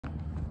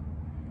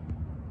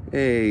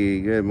Hey,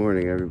 good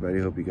morning everybody.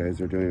 Hope you guys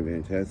are doing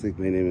fantastic.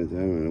 My name is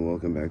Evan and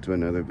welcome back to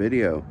another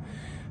video.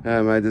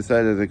 I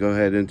decided to go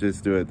ahead and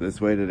just do it this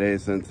way today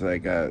since I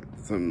got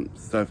some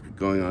stuff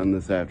going on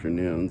this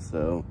afternoon.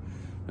 So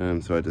I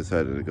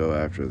decided to go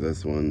after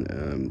this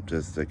one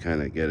just to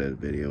kind of get a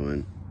video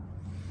in.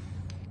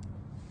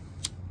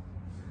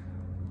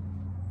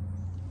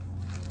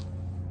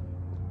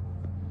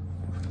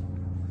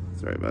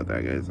 Sorry about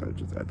that, guys. I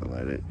just had to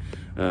light it.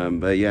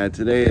 But yeah,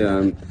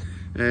 today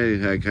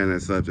I kind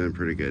of slept in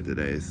pretty good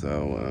today.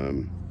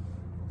 So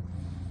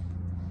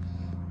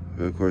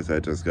of course I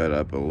just got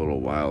up a little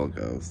while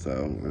ago.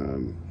 So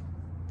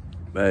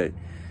but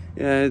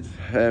yeah,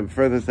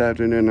 for this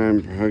afternoon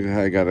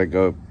I gotta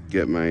go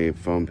get my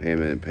phone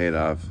payment paid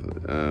off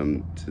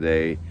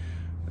today,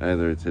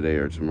 either today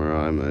or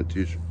tomorrow. I'm not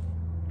too sure.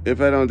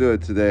 If I don't do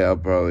it today, I'll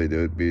probably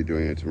be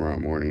doing it tomorrow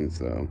morning.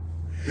 So.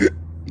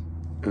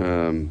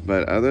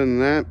 But other than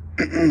that,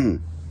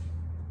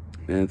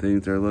 man,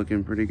 things are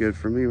looking pretty good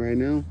for me right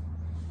now.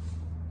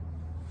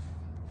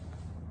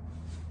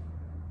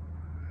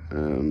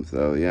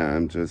 So yeah,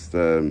 I'm just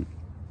kind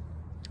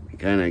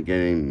of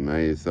getting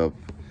myself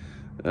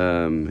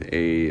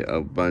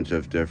a bunch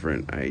of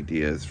different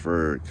ideas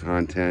for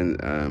content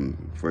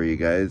for you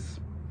guys.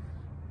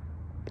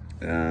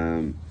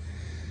 But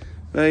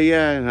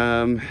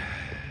yeah,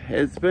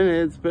 it's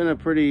been a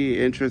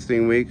pretty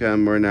interesting week.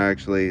 I've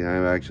actually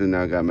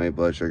now got my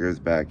blood sugars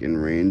back in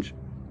range.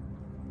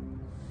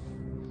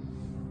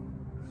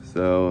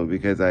 So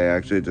because I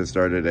actually just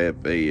started a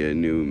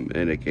new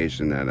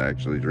medication that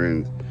actually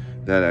brings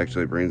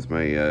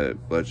my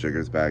blood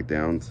sugars back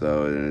down.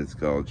 So, and it's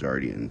called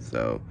Jardian.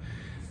 So,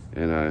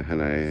 and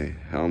I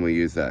only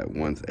use that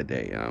once a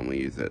day. I only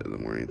use it in the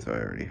morning. So I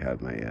already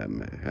had my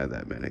had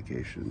that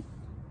medication.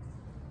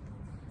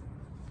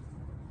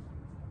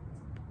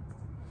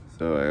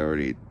 So I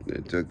already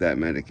took that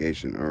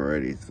medication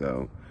already.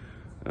 So,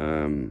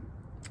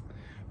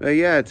 but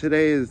yeah,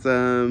 today is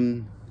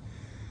gonna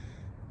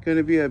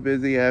be a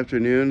busy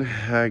afternoon.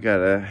 I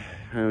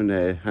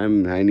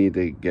need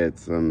to get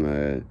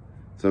some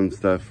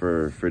stuff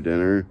for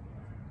dinner,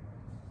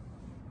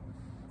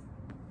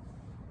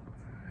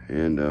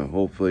 and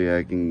hopefully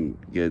I can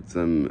get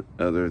some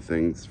other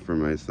things for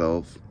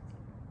myself.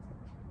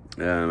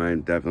 I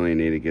definitely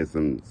need to get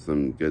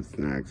some good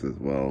snacks as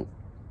well.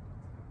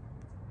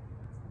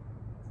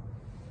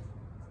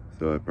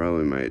 So I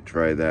probably might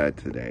try that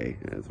today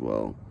as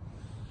well.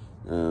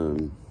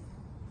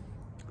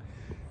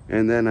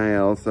 And then I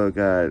also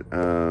got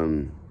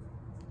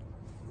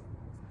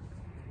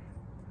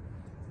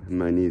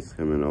my niece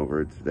coming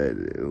over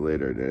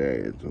later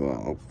today as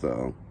well.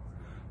 So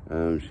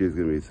she's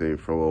gonna be staying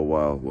for a little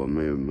while while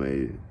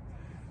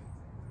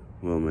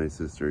my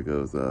sister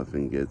goes off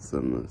and gets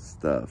some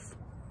stuff.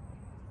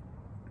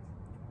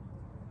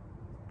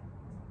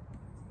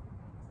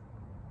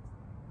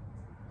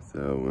 So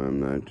I'm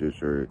not too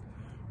sure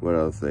what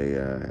else they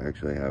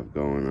actually have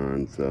going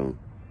on. So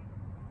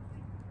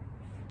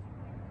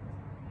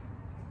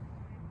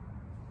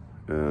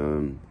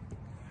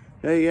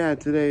hey, yeah,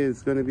 today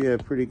is going to be a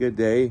pretty good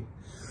day.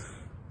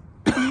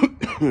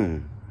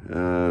 And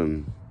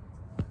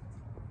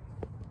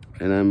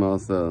I'm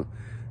also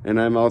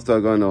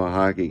going to a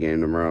hockey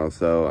game tomorrow.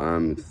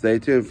 So stay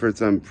tuned for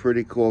some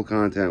pretty cool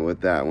content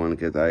with that one,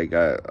 because I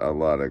got a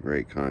lot of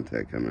great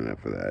content coming up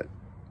for that.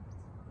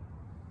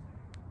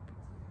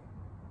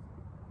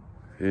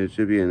 It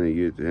should be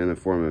in the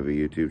form of a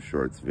YouTube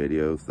Shorts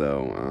video,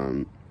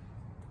 so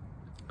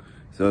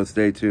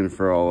stay tuned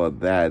for all of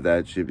that.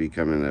 That should be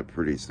coming up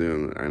pretty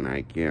soon, and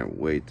I can't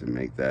wait to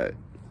make that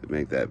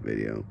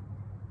video.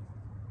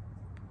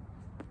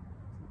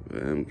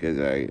 Because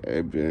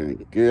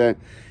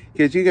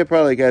you could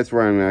probably guess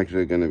where I'm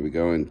actually going to be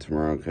going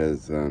tomorrow,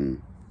 because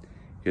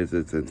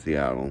it's in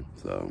Seattle,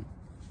 so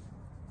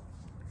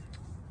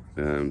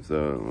I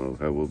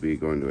will be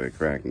going to a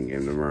Kraken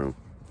game tomorrow.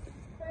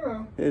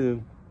 Hello.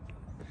 Hello.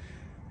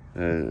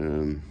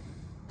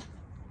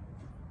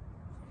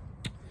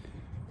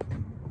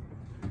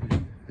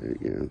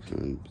 Yeah, so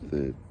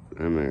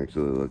I'm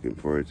actually looking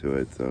forward to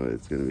it. So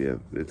it's gonna be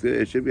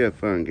it should be a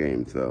fun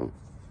game. So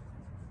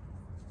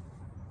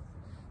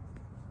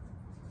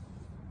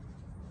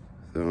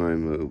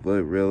I'm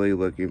really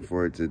looking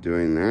forward to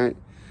doing that.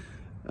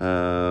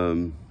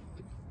 And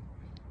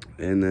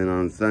then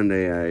on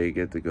Sunday I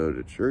get to go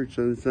to church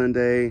on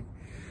Sunday.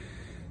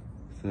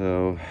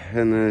 So,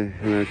 and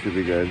that should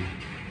be good.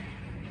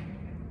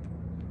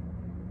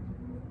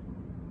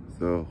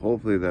 So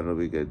hopefully that'll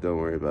be good. Don't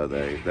worry about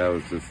that. That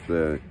was just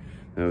the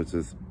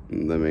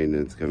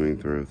maintenance coming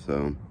through.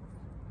 So,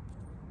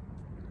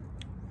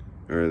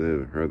 or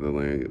the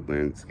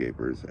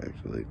landscapers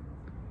actually.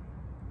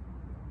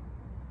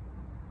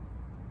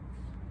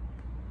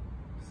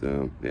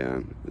 So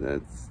yeah,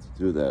 that's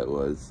who that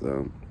was.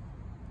 So,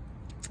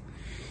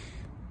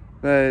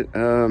 but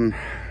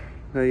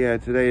yeah,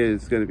 today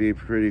is going to be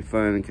pretty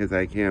fun because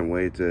I can't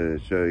wait to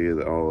show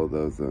you all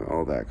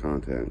that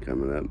content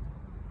coming up.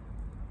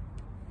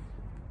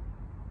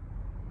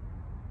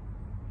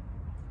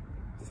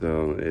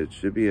 So it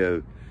should be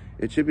a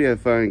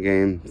fun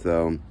game.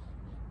 So,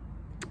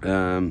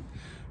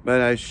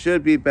 but I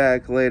should be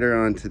back later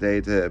on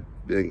today to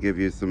give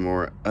you some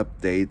more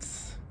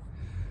updates.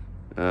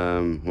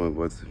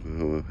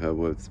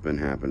 What's been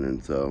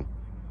happening. So,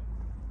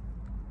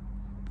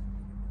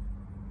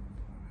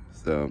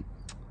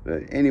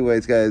 but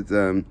anyways, guys,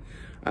 I'm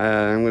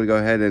gonna go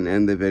ahead and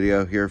end the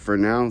video here for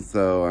now.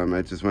 So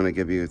I just want to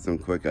give you some a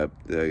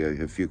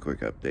few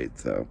quick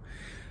updates. So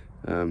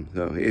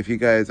if you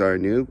guys are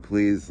new,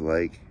 please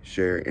like,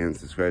 share, and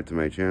subscribe to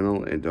my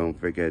channel, and don't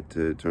forget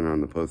to turn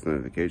on the post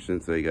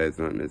notifications so you guys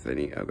don't miss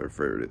any other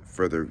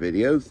further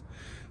videos.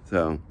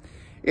 So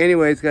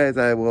anyways, guys,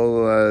 I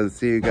will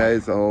see you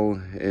guys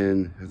all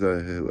in a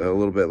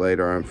little bit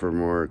later on for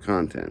more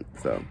content.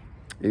 So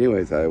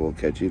anyways, I will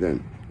catch you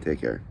then.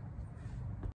 Take care.